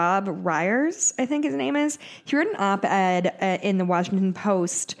named Rob Ryers, I think his name is. He wrote an op-ed in the Washington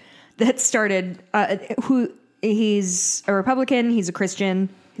Post that started, he's a Republican, he's a Christian,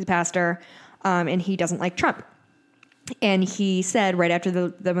 he's a pastor, and he doesn't like Trump. And he said right after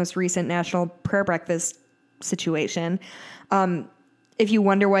the most recent National Prayer Breakfast situation, if you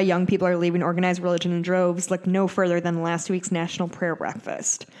wonder why young people are leaving organized religion in droves, look no further than last week's National Prayer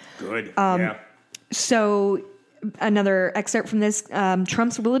Breakfast. Good. Yeah. So another excerpt from this,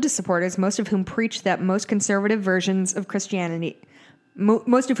 Trump's religious supporters, most of whom preach that most conservative versions of Christianity,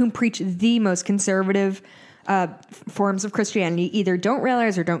 most of whom preach the most conservative forms of Christianity, either don't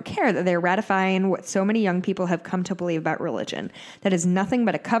realize or don't care that they're ratifying what so many young people have come to believe about religion. That is nothing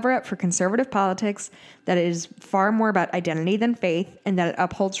but a cover-up for conservative politics, that it is far more about identity than faith, and that it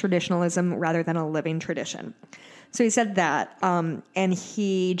upholds traditionalism rather than a living tradition. So he said that, and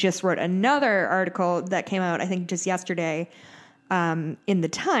he just wrote another article that came out, I think, just yesterday in the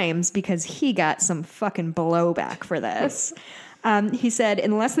Times, because he got some fucking blowback for this. He said,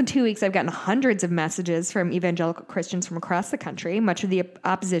 in less than 2 weeks, I've gotten hundreds of messages from evangelical Christians from across the country. Much of the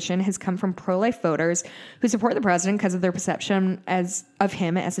opposition has come from pro-life voters who support the president because of their perception of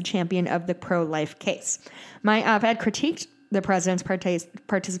him as a champion of the pro-life case. My op-ed critiqued the president's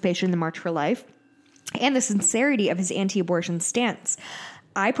participation in the March for Life and the sincerity of his anti-abortion stance.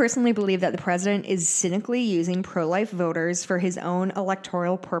 I personally believe that the president is cynically using pro-life voters for his own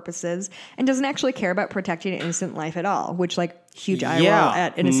electoral purposes and doesn't actually care about protecting innocent life at all, which, like, huge eye roll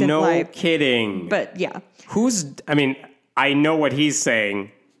at innocent life. No kidding. But, yeah. I know what he's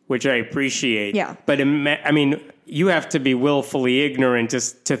saying, which I appreciate. Yeah. But, you have to be willfully ignorant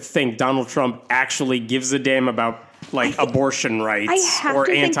to think Donald Trump actually gives a damn about, like, abortion rights or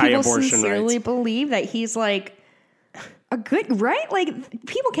anti-abortion rights. I people sincerely believe that he's, like, a good, right? Like,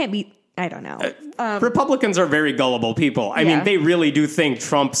 people can't be, I don't know. Republicans are very gullible people. I mean, they really do think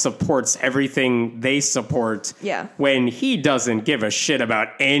Trump supports everything they support. Yeah. When he doesn't give a shit about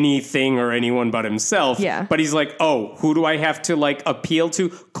anything or anyone but himself. Yeah. But he's like, oh, who do I have to, like, appeal to?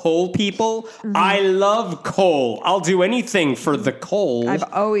 Coal people? Mm-hmm. I love coal. I'll do anything for the coal. I've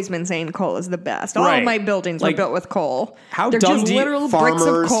always been saying coal is the best. All Right. of my buildings were built with coal. How They're dumb just do you, literal bricks of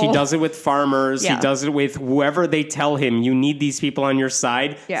farmers, coal. he does it with farmers. Yeah. He does it with whoever they tell him, you need these people on your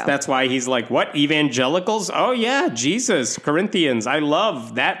side. Yeah. So that's why he's like, what, evangelicals? Oh, yeah, Jesus, Corinthians. I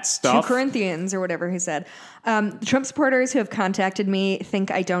love that stuff. 2 Corinthians or whatever he said. Trump supporters who have contacted me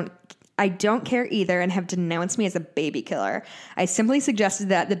think I don't care either and have denounced me as a baby killer. I simply suggested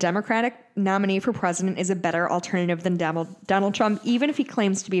that the Democratic nominee for president is a better alternative than Donald Trump, even if he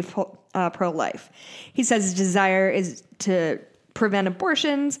claims to be pro-life. He says his desire is to prevent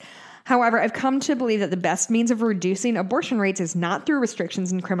abortions. However, I've come to believe that the best means of reducing abortion rates is not through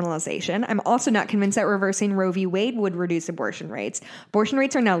restrictions and criminalization. I'm also not convinced that reversing Roe v. Wade would reduce abortion rates. Abortion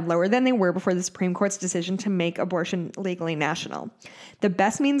rates are now lower than they were before the Supreme Court's decision to make abortion legally national. The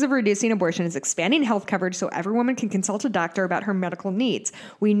best means of reducing abortion is expanding health coverage so every woman can consult a doctor about her medical needs.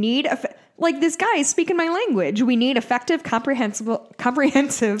 We need like this guy is speaking my language. We need effective,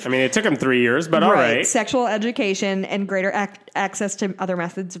 comprehensive. I mean, it took him 3 years, but all right. Sexual education and greater access to other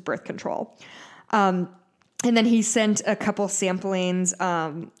methods of birth control. And then he sent a couple samplings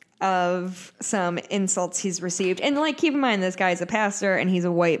of some insults he's received. And, like, keep in mind, this guy's a pastor and he's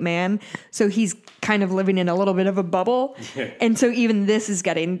a white man. So he's kind of living in a little bit of a bubble. And so even this is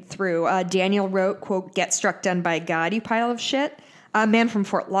getting through. Daniel wrote, quote, "Get struck down by God, you pile of shit." A man from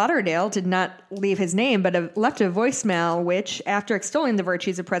Fort Lauderdale did not leave his name, but left a voicemail which, after extolling the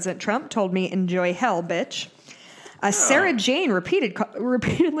virtues of President Trump, told me, "Enjoy hell, bitch." Sarah Jane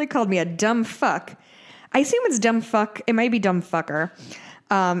repeatedly called me a dumb fuck. I assume it's dumb fuck. It might be dumb fucker.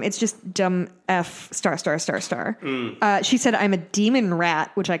 It's just dumb F ******. She said I'm a demon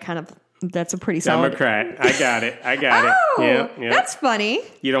rat, which I kind of That's a pretty solid. Democrat. I got it. Oh, Yep. that's funny.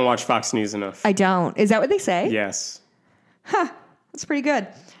 You don't watch Fox News enough. I don't. Is that what they say? Yes. That's pretty good.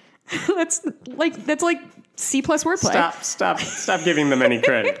 That's like C+ wordplay. Stop giving them any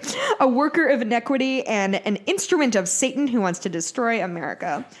credit. A worker of inequity and an instrument of Satan who wants to destroy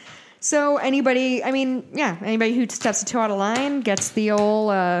America. So anybody who steps a toe out of line gets the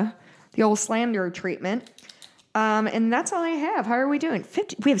old slander treatment. And that's all I have. How are we doing?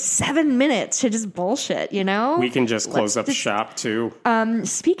 We have 7 minutes to just bullshit, you know? We can just close up shop too.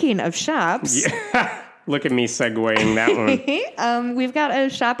 Speaking of shops. Yeah. Look at me segueing that one. We've got a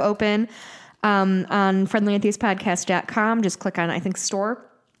shop open on friendlyatheistpodcast.com. Just click on, I think, store.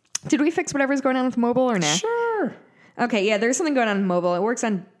 Did we fix whatever's going on with mobile or not? Sure. Okay, yeah, there's something going on with mobile. It works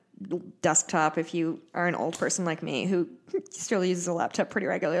on desktop if you are an old person like me who still uses a laptop pretty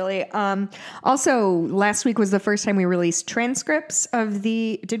regularly. Also, last week was the first time we released transcripts of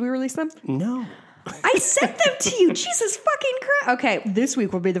did we release them? No. I sent them to you. Jesus fucking Christ. Okay, this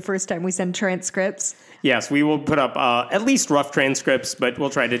week will be the first time we send transcripts. Yes, we will put up at least rough transcripts, but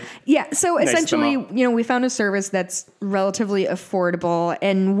we'll try to. Yeah, so essentially, we found a service that's relatively affordable,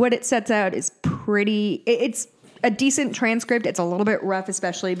 and what it sets out is it's a decent transcript. It's a little bit rough,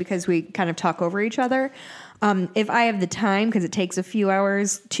 especially because we kind of talk over each other. If I have the time, because it takes a few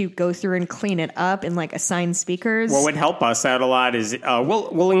hours to go through and clean it up and assign speakers. What would help us out a lot is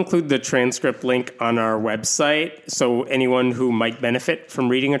we'll include the transcript link on our website, so anyone who might benefit from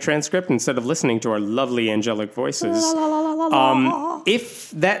reading a transcript instead of listening to our lovely angelic voices.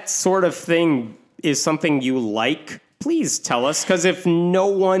 If that sort of thing is something you like, please tell us, because if no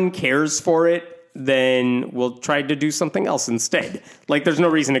one cares for it, then we'll try to do something else instead. There's no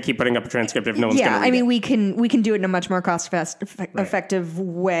reason to keep putting up a transcript if no one's going to read it. Yeah, I mean, we can do it in a much more cost-effective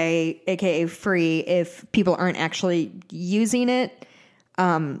way, aka free, if people aren't actually using it.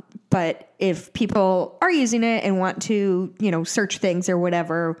 But if people are using it and want to, search things or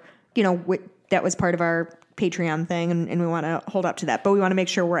whatever, that was part of our Patreon thing, and we want to hold up to that. But we want to make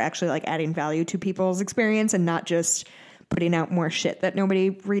sure we're actually adding value to people's experience and not just putting out more shit that nobody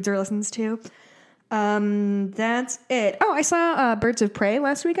reads or listens to. That's it. Oh, I saw Birds of Prey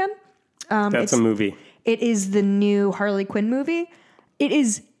last weekend. That's a movie. It is the new Harley Quinn movie. It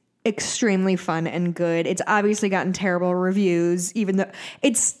is extremely fun and good. It's obviously gotten terrible reviews, even though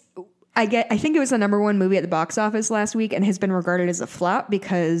I think it was the #1 movie at the box office last week and has been regarded as a flop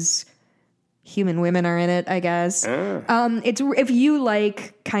because human women are in it, I guess. It's if you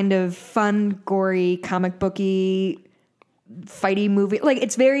like kind of fun, gory, comic booky, fighty movie,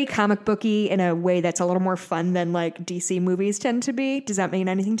 it's very comic booky in a way that's a little more fun than DC movies tend to be. Does that mean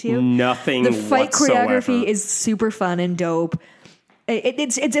anything to you? Nothing. The fight whatsoever. choreography is super fun and dope.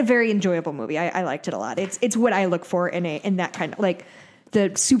 It's a very enjoyable movie. I liked it a lot. It's what I look for in that kind of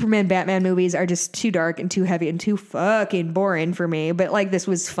the Superman Batman movies are just too dark and too heavy and too fucking boring for me. But this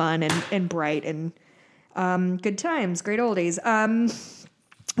was fun and bright and good times, great oldies.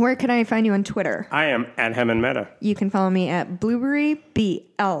 Where can I find you on Twitter? I am at Hemen Meta. You can follow me at Blueberry,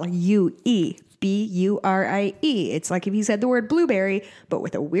 BLUEBURIE. It's like if you said the word blueberry, but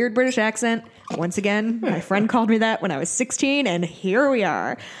with a weird British accent. Once again, my friend called me that when I was 16, and here we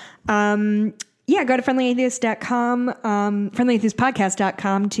are. Go to friendlyatheist.com,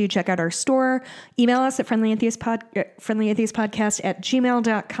 friendlyatheistpodcast.com to check out our store. Email us at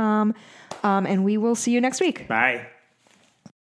friendlyatheistpodcast@gmail.com, and we will see you next week. Bye.